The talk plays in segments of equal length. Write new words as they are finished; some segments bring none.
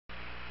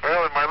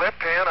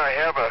left hand, I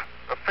have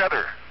a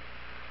feather.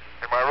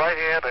 In my right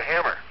hand, a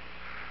hammer.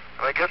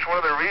 And I guess one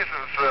of the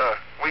reasons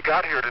we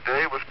got here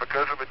today was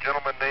because of a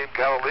gentleman named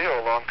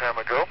Galileo a long time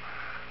ago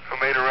who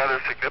made a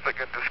rather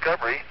significant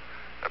discovery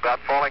about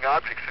falling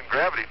objects in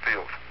gravity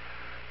fields.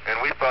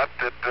 And we thought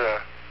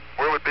that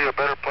where would be a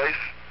better place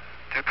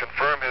to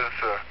confirm his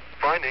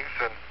findings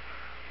than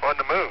on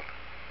the moon.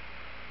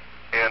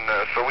 And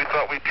so we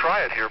thought we'd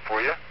try it here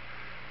for you.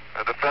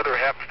 The feather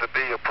happens to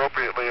be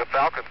appropriately a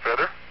falcon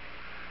feather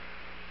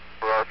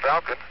for our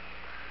falcon.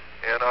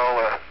 And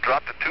I'll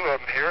drop the two of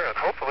them here, and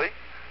hopefully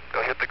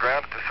they'll hit the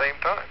ground at the same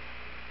time.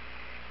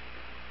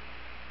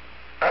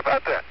 How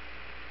about that?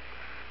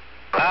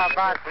 How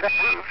about that? It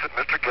proves that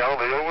Mr.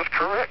 Galileo was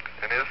correct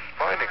in his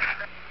findings.